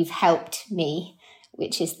you've helped me,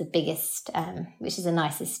 which is the biggest, which is the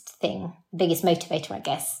nicest thing, biggest motivator, I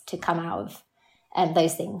guess, to come out of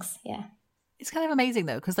those things. Yeah. It's kind of amazing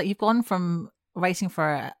though, because you've gone from writing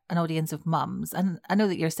for an audience of mums, and I know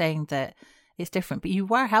that you're saying that it's different, but you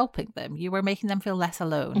were helping them. You were making them feel less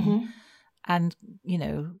alone, and,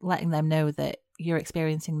 letting them know that you're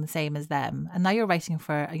experiencing the same as them. And now you're writing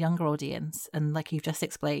for a younger audience, and like you've just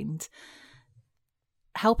explained,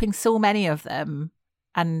 helping so many of them,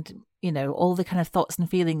 and, all the kind of thoughts and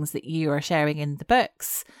feelings that you are sharing in the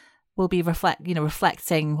books will be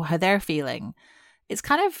reflecting how they're feeling. It's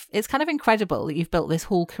kind of incredible that you've built this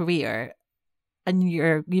whole career, and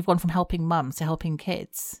you've gone from helping mums to helping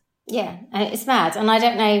kids. Yeah, it's mad. And I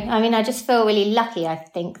don't know, I just feel really lucky. I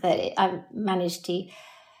think that I managed to,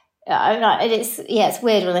 it's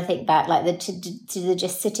weird when I think back, like to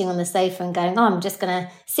just sitting on the sofa and going, I'm just going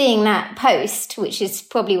to, seeing that post, which is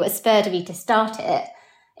probably what spurred me to start it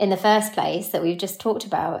in the first place, that we've just talked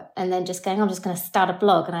about, and then just going, I'm just going to start a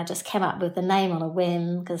blog. And I just came up with the name on a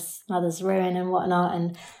whim because Mother's Ruin and whatnot,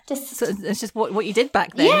 and just... So it's just what you did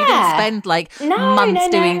back then. Yeah. You didn't spend months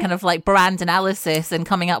doing kind of like brand analysis and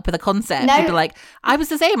coming up with a concept. You'd be like, I was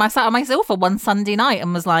the same. I sat on my sofa one Sunday night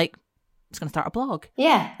and was like, I'm just going to start a blog.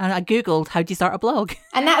 Yeah. And I Googled, how do you start a blog?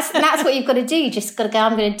 And that's what you've got to do. You just got to go,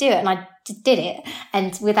 I'm going to do it. And I just did it,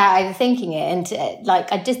 and without overthinking it. And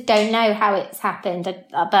I just don't know how it's happened,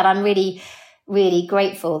 but I'm really, really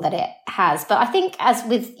grateful that it has. But I think, as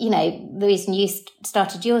with, the reason you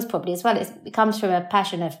started yours probably as well, it comes from a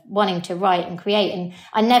passion of wanting to write and create. And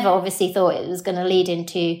I never obviously thought it was going to lead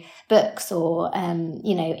into books or,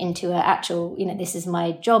 into an actual, this is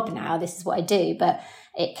my job now, this is what I do. But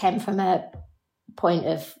it came from a point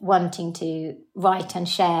of wanting to write and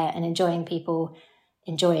share and enjoying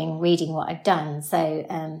reading what I've done. So,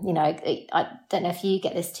 I don't know if you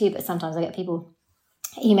get this too, but sometimes I get people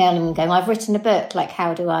emailing and going, I've written a book, like,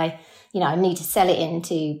 how do I need to sell it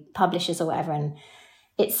into publishers or whatever. And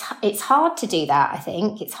it's hard to do that. I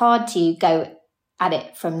think it's hard to go at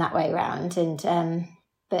it from that way around. And,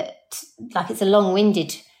 but it's a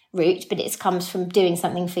long-winded route, but it comes from doing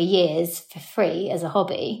something for years for free as a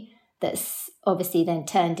hobby that's obviously then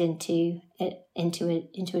turned into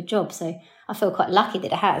a job. So I feel quite lucky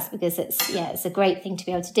that it has, because it's a great thing to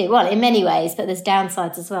be able to do. Well, in many ways, but there's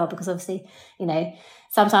downsides as well, because obviously,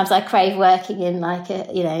 sometimes I crave working in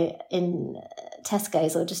in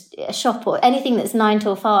Tesco's or just a shop or anything that's 9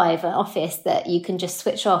 to 5, an office that you can just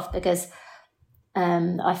switch off, because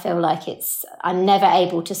I feel like I'm never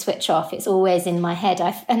able to switch off. It's always in my head.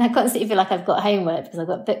 And I constantly feel like I've got homework because I've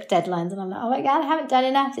got book deadlines, and I'm like, oh my God, I haven't done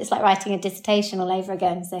enough. It's like writing a dissertation all over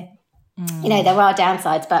again. So, there are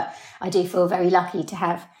downsides, but I do feel very lucky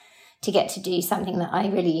to get to do something that I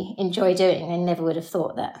really enjoy doing. I never would have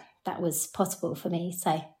thought that was possible for me.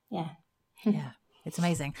 So, yeah. Yeah. It's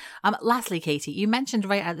amazing. Lastly, Katie, you mentioned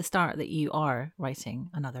right at the start that you are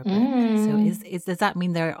writing another book. So does that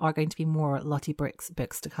mean there are going to be more Lottie Brooks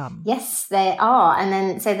books to come? Yes, there are. And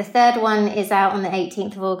then, so the third one is out on the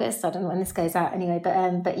 18th of August. I don't know when this goes out anyway,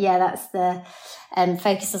 but yeah, that's the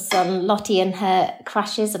focuses on Lottie and her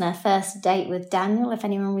crushes and her first date with Daniel. If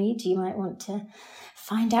anyone reads, you might want to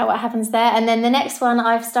find out what happens there. And then the next one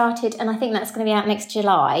I've started, and I think that's going to be out next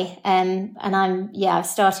July. And I've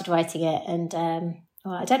started writing it, and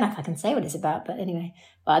well, I don't know if I can say what it's about, but anyway,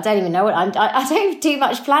 well, I don't even know what I don't do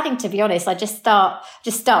much planning, to be honest. I just start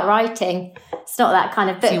writing. It's not that kind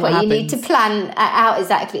of book where you need to plan out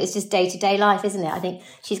exactly. It's just day-to-day life, isn't it? I think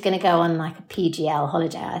she's going to go on like a PGL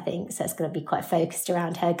holiday, I think. So it's going to be quite focused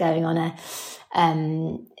around her going on a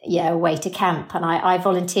away to camp. And I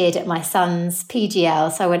volunteered at my son's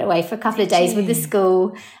PGL, so I went away for a couple of days with the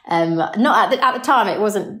school. Not at the time, it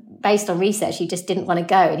wasn't based on research. He just didn't want to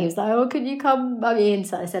go, and he was like, oh, could you come, Mummy? And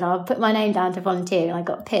so I said, I'll put my name down to volunteer. And I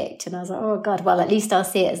got picked. And I was like, oh God, well, at least I'll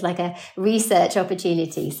see it as like a research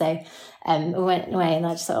opportunity. So I went away and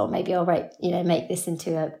I just thought, oh, maybe I'll write, make this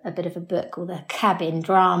into a bit of a book, all the cabin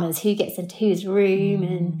dramas, who gets into whose room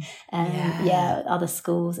and other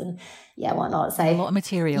schools and whatnot. So a lot of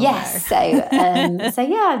material. Yes. There. So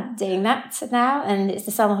I'm doing that now, and it's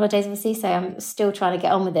the summer holidays, obviously. So I'm still trying to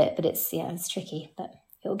get on with it, but it's tricky, but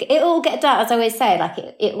it will get done. As I always say, like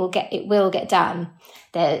it will get done.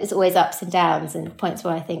 There's always ups and downs and points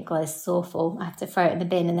where I think, well, this is awful, I have to throw it in the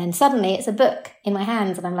bin, and then suddenly it's a book in my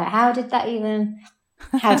hands and I'm like, how did it happen?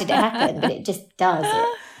 But it just does. At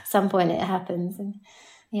some point it happens, and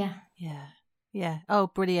yeah. Oh,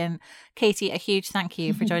 brilliant. Katie, a huge thank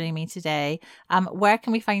you for joining me today. Where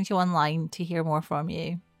can we find you online to hear more from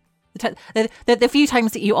you? The few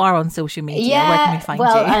times that you are on social media, where can we find you?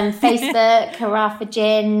 Well, Facebook, Harafa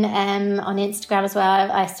Gin, on Instagram as well.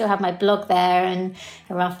 I still have my blog there, and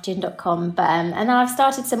harafagin.com. But and I've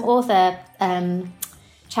started some author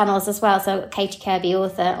channels as well. So Katie Kirby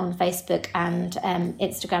Author on Facebook and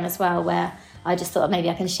Instagram as well, where I just thought maybe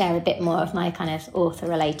I can share a bit more of my kind of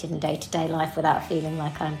author-related and day-to-day life without feeling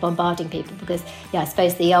like I'm bombarding people. Because, I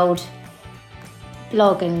suppose the old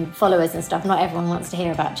blog and followers and stuff, not everyone wants to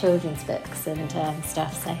hear about children's books and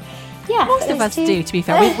stuff. So, most of us do, to be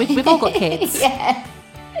fair. We've all got kids. Yeah.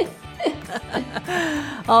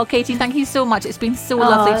 Oh, Katie, thank you so much. It's been so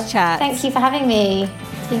lovely to chat. Thank you for having me.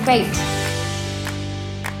 It's been great.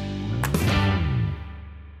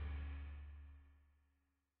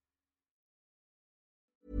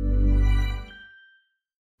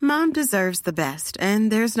 Mom deserves the best,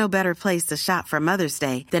 and there's no better place to shop for Mother's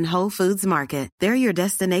Day than Whole Foods Market. They're your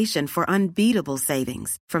destination for unbeatable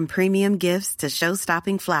savings, from premium gifts to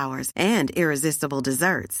show-stopping flowers and irresistible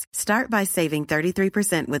desserts. Start by saving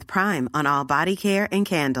 33% with Prime on all body care and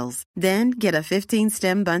candles. Then get a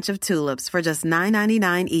 15-stem bunch of tulips for just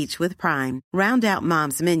 $9.99 each with Prime. Round out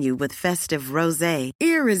Mom's menu with festive rosé,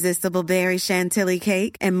 irresistible berry chantilly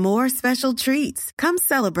cake, and more special treats. Come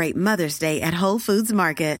celebrate Mother's Day at Whole Foods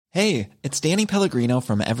Market. Hey, it's Danny Pellegrino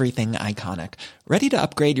from Everything Iconic. Ready to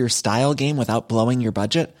upgrade your style game without blowing your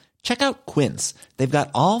budget? Check out Quince. They've got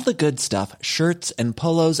all the good stuff, shirts and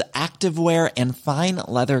polos, activewear, and fine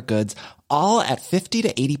leather goods, all at 50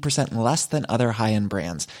 to 80% less than other high-end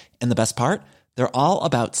brands. And the best part? They're all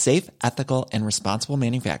about safe, ethical, and responsible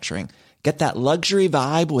manufacturing. Get that luxury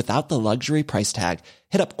vibe without the luxury price tag.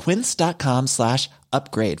 Hit up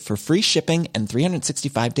quince.com/upgrade for free shipping and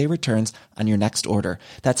 365-day returns on your next order.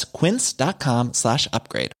 That's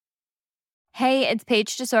quince.com/upgrade. Hey, it's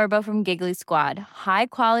Paige DeSorbo from Giggly Squad. High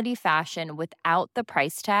quality fashion without the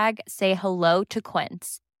price tag. Say hello to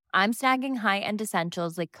Quince. I'm snagging high-end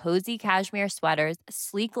essentials like cozy cashmere sweaters,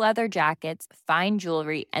 sleek leather jackets, fine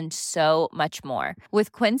jewelry, and so much more.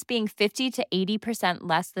 With Quince being 50 to 80%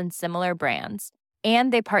 less than similar brands.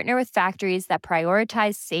 And they partner with factories that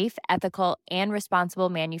prioritize safe, ethical, and responsible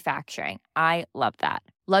manufacturing. I love that.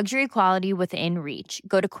 Luxury quality within reach.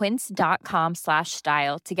 Go to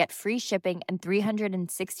quince.com/style to get free shipping and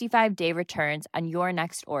 365-day returns on your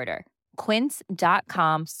next order.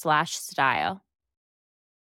 Quince.com/style.